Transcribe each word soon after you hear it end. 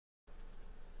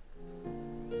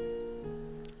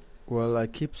Well, I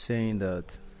keep saying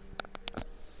that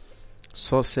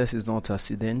success is not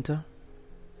accidental.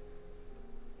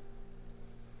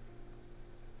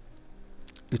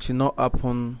 It will not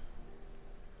happen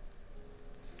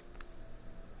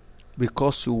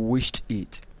because you wished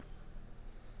it.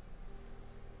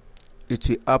 It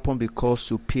will happen because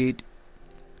you paid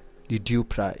the due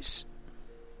price.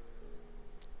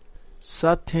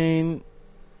 Certain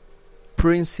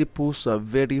principles are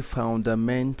very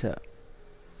fundamental.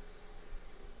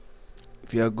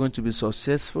 If you are going to be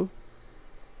successful,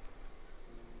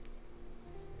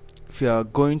 if you are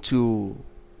going to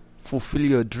fulfill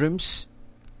your dreams,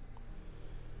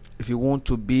 if you want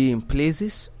to be in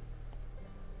places,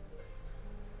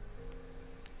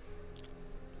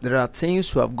 there are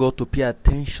things you have got to pay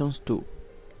attention to.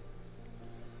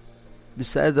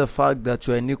 Besides the fact that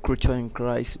you are a new creature in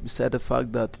Christ, besides the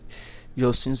fact that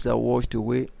your sins are washed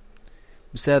away,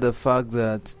 besides the fact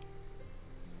that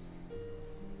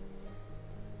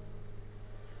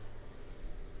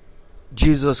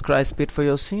Jesus Christ paid for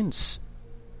your sins,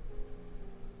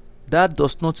 that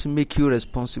does not make you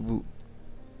responsible.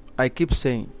 I keep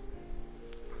saying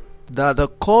that the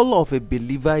call of a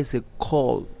believer is a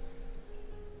call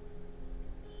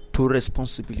to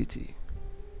responsibility.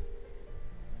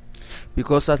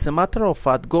 Because as a matter of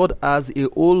fact, God has a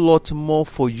whole lot more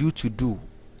for you to do.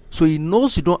 So He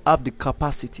knows you don't have the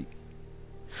capacity.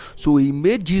 So He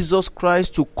made Jesus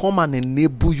Christ to come and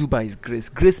enable you by His grace.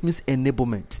 Grace means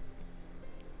enablement.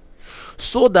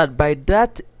 So that by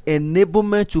that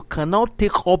enablement you can now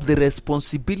take up the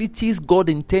responsibilities God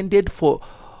intended for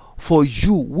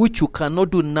you, which you cannot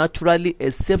do naturally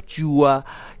except you are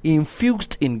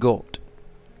infused in God.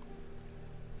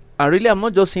 And really, I'm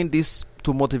not just saying this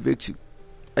to motivate you.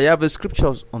 I have a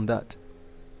scriptures on that.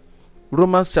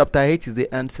 Romans chapter 8 is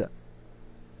the answer.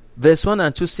 Verse 1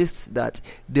 and 2 says that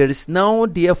there is now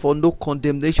therefore no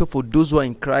condemnation for those who are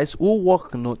in Christ, who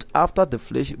walk not after the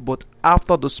flesh but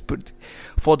after the Spirit.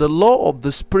 For the law of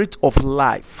the Spirit of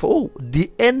life,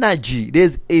 the energy,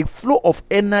 there's a flow of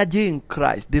energy in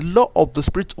Christ. The law of the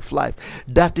Spirit of life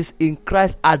that is in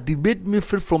Christ had made me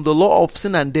free from the law of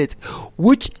sin and death,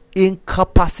 which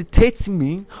incapacitates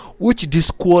me, which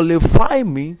disqualify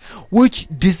me, which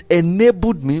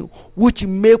disenabled me, which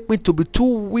make me to be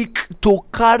too weak to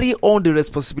carry on the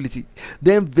responsibility.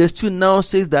 Then verse 2 now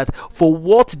says that for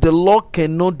what the law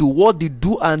cannot do, what the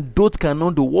do and don't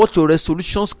cannot do, what your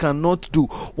resolutions cannot do,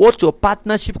 what your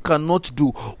partnership cannot do,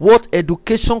 what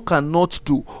education cannot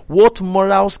do, what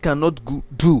morals cannot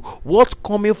do, what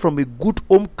coming from a good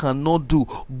home cannot do,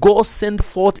 God sent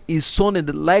forth His Son in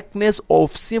the likeness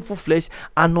of sinful flesh,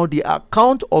 and on the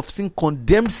account of sin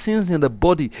condemned sins in the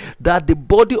body, that the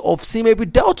body of sin may be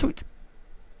dealt with.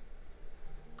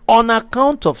 On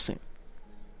account of sin.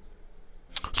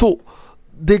 So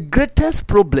the greatest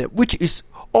problem, which is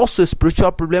also a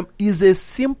spiritual problem, is a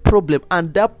sin problem,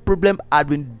 and that problem had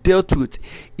been dealt with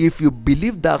if you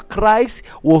believe that Christ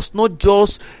was not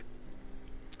just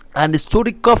an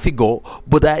historical figure,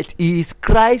 but that He is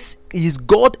Christ, He is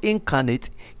God incarnate,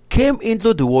 came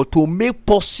into the world to make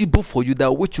possible for you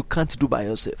that which you can't do by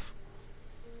yourself.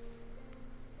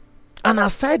 And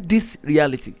aside this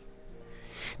reality,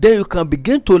 then you can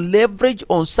begin to leverage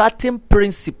on certain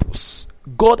principles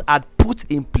God had put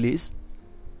in place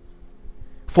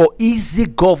for easy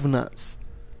governance.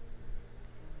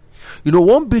 You know,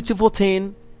 one beautiful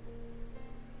thing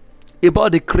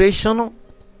about the creation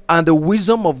and the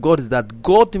wisdom of God is that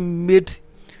God made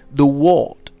the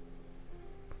world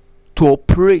to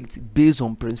operate based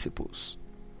on principles.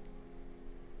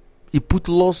 He put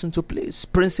laws into place,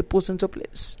 principles into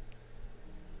place.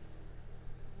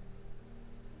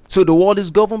 So the world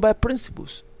is governed by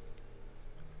principles.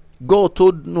 God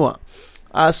told Noah,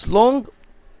 as long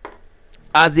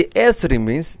as the earth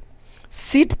remains,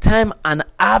 seed time and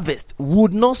harvest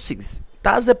would not cease.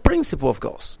 That's the principle of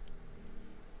God.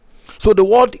 So the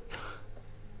world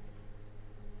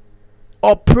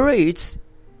operates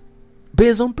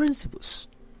based on principles.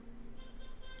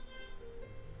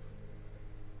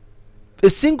 A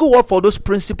single word for those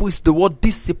principles is the word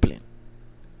discipline.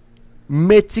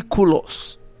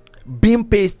 Meticulous. Being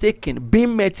painstaking,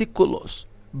 being meticulous,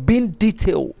 being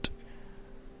detailed,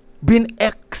 being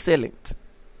excellent.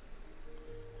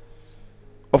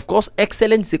 Of course,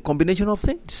 excellence is a combination of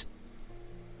things.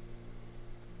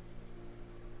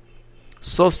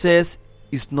 Success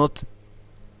is not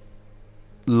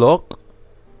luck.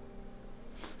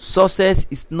 Success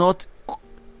is not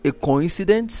a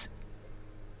coincidence.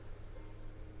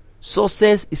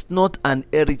 Success is not an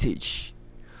heritage.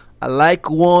 I like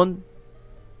one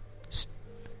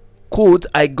quote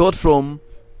I got from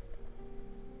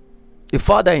a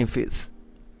father in faith,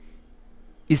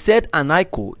 he said, and I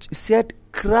quote, he said,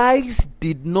 Christ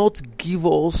did not give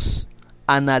us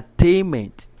an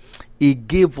attainment, he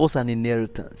gave us an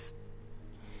inheritance.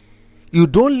 You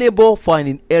don't labor for an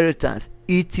inheritance,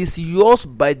 it is yours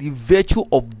by the virtue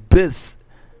of birth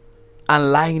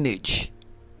and lineage.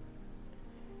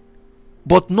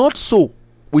 But not so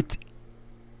with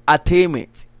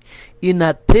attainment. In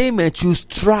attainment, you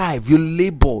strive, you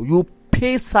labor, you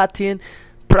pay certain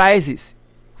prices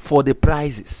for the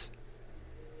prizes.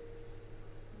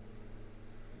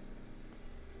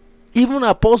 Even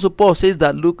Apostle Paul says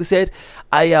that, look, he said,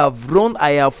 I have run,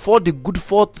 I have fought the good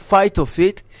fight of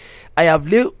faith, I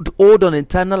have laid hold on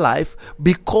eternal life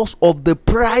because of the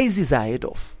prizes ahead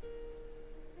of.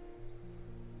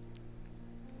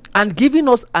 And giving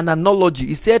us an analogy,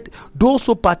 he said, those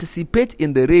who participate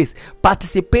in the race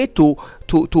participate to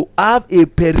have a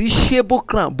perishable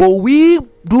crown, but we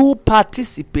do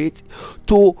participate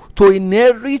to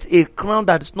inherit a crown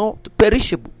that is not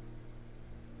perishable.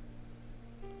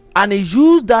 And he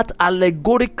used that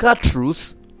allegorical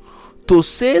truth to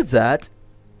say that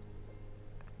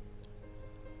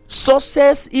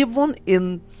success, even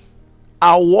in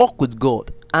our walk with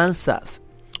God, answers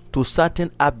to certain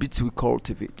habits we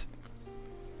cultivate.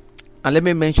 And let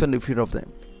me mention a few of them.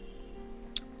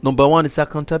 Number one is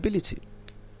accountability.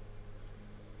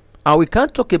 And we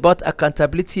can't talk about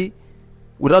accountability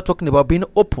without talking about being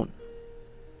open,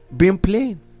 being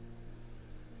plain,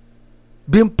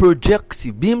 being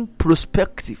projective, being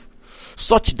prospective,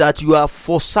 such that you are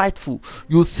foresightful.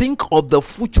 You think of the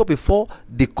future before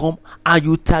they come and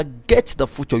you target the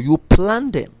future. You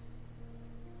plan them.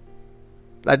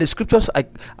 Like the scriptures,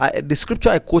 the scripture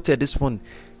I quoted this one.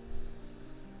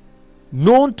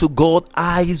 Known to God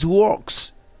are his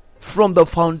works from the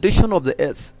foundation of the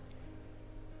earth.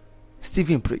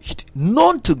 Stephen preached.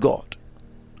 Known to God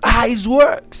are his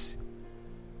works.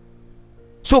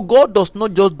 So God does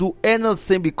not just do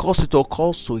anything because it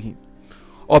occurs to him,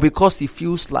 or because he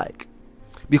feels like,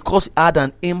 because he had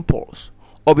an impulse,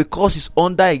 or because he's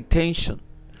under intention,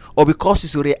 or because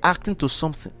he's reacting to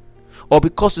something, or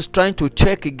because he's trying to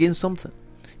check against something.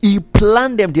 He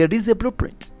planned them. There is a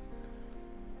blueprint.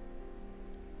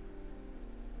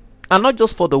 And not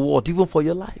just for the world, even for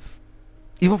your life,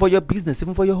 even for your business,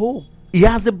 even for your home. He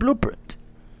has a blueprint.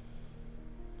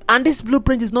 And this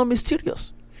blueprint is not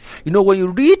mysterious. You know, when you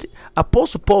read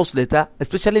Apostle Paul's letter,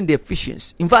 especially in the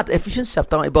Ephesians, in fact, Ephesians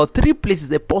chapter 1, about 3 places,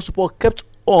 the Apostle Paul kept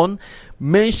on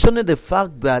mentioning the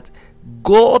fact that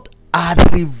God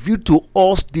had revealed to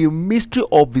us the mystery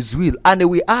of his will, and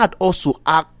we add also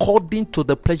according to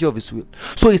the pleasure of his will.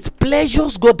 So it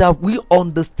pleasures God that we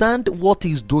understand what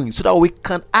he's doing so that we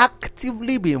can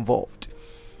actively be involved.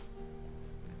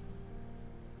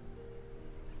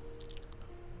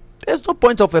 There's no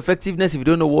point of effectiveness if you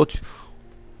don't know what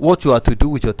you are to do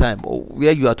with your time or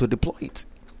where you are to deploy it.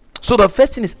 So the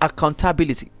first thing is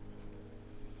accountability.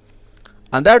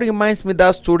 And that reminds me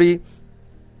that story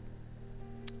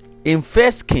in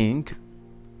 1 Kings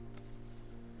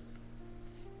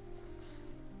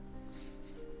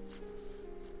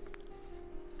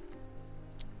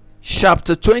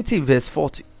chapter 20 verse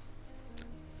 40,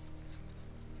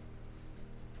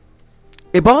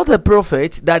 about the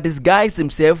prophet that disguised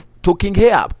himself to King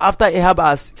Ahab after Ahab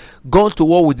has gone to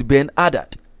war with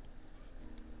Ben-Hadad.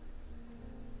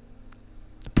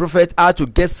 The prophet had to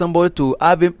get somebody to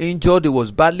have him injured. He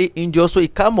was badly injured, so he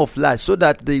camouflaged so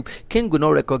that the king would not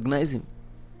recognize him.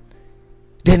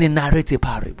 Then he narrated a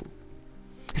parable.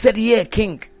 He said, "Yeah,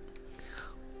 king,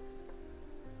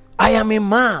 I am a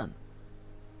man,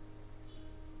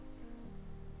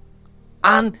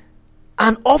 and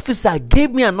an officer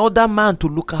gave me another man to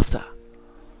look after.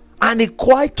 And he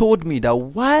quite told me that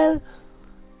while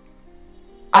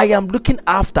I am looking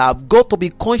after, I've got to be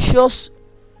conscious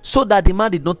so that the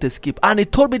man did not escape. And he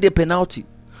told me the penalty.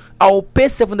 I will pay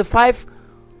 75%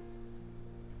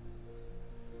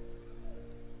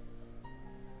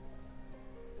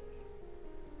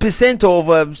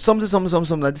 of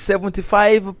something like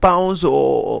 75 pounds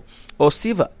or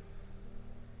silver,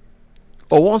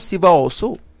 or 1 silver or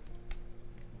so."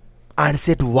 And he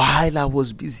said, while I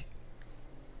was busy,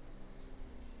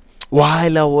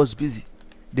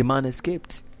 the man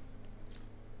escaped.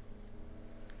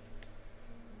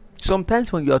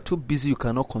 Sometimes when you are too busy, you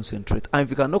cannot concentrate. And if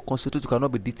you cannot concentrate, you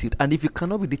cannot be detailed. And if you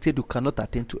cannot be detailed, you cannot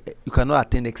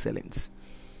attain excellence.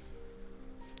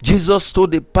 Jesus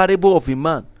told the parable of a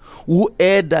man who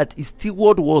heard that his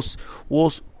steward was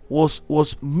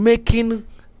making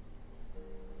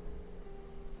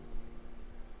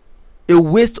a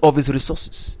waste of his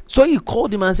resources. So he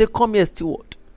called him and said, "Come here, steward.